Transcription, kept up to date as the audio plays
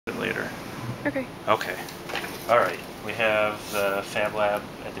later. Okay. Okay. All right. We have the Fab Lab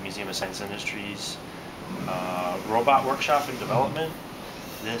at the Museum of Science and Industries robot workshop and development.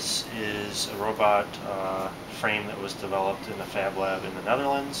 This is a robot frame that was developed in the Fab Lab in the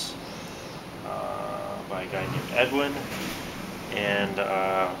Netherlands by a guy named Edwin, and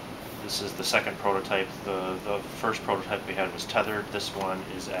this is the second prototype. The first prototype we had was tethered. This one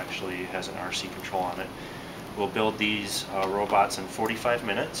is actually has an RC control on it. We'll build these robots in 45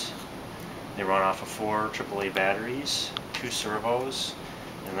 minutes. They run off of 4 AAA batteries, 2 servos,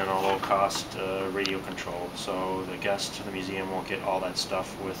 and then a low-cost radio control. So the guests to the museum won't get all that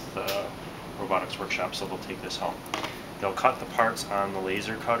stuff with robotics workshop, so they'll take this home. They'll cut the parts on the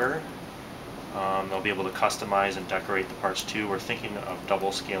laser cutter. They'll be able to customize and decorate the parts too. We're thinking of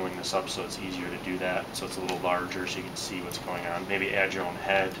double scaling this up so it's easier to do that, so it's a little larger so you can see what's going on. Maybe add your own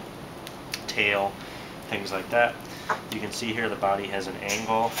head, tail, things like that. You can see here the body has an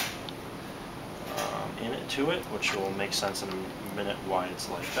angle in it to it, which will make sense in a minute why it's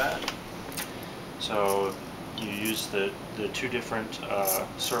like that. So you use the 2 different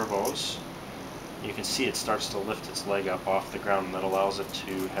servos. You can see it starts to lift its leg up off the ground, and that allows it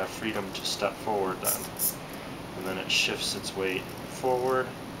to have freedom to step forward then. And then it shifts its weight forward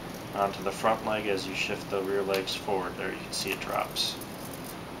onto the front leg as you shift the rear legs forward. There you can see it drops.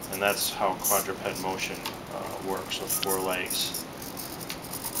 And that's how quadruped motion works with 4 legs.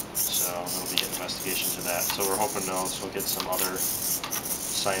 So there'll be an investigation to that. So we're hoping to also get some other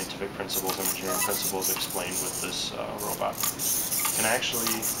scientific principles and engineering principles explained with this robot. You can actually,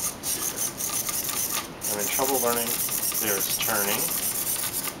 I'm in trouble learning, there it's turning,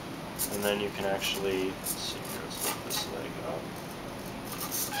 and then you can actually, let's see here, let's lift this leg up.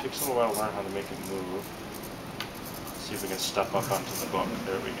 It takes a little while to learn how to make it move. Let's see if we can step up onto the book.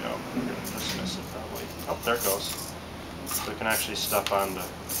 There we go. We're going to dismiss it probably. Oh, there it goes. So we can actually step onto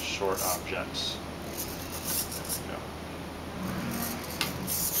short objects. There we go.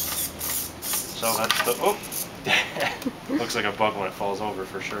 So that's the, oh! Looks like a bug when it falls over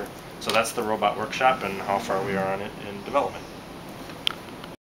for sure. So that's the robot workshop and how far we are on it in development.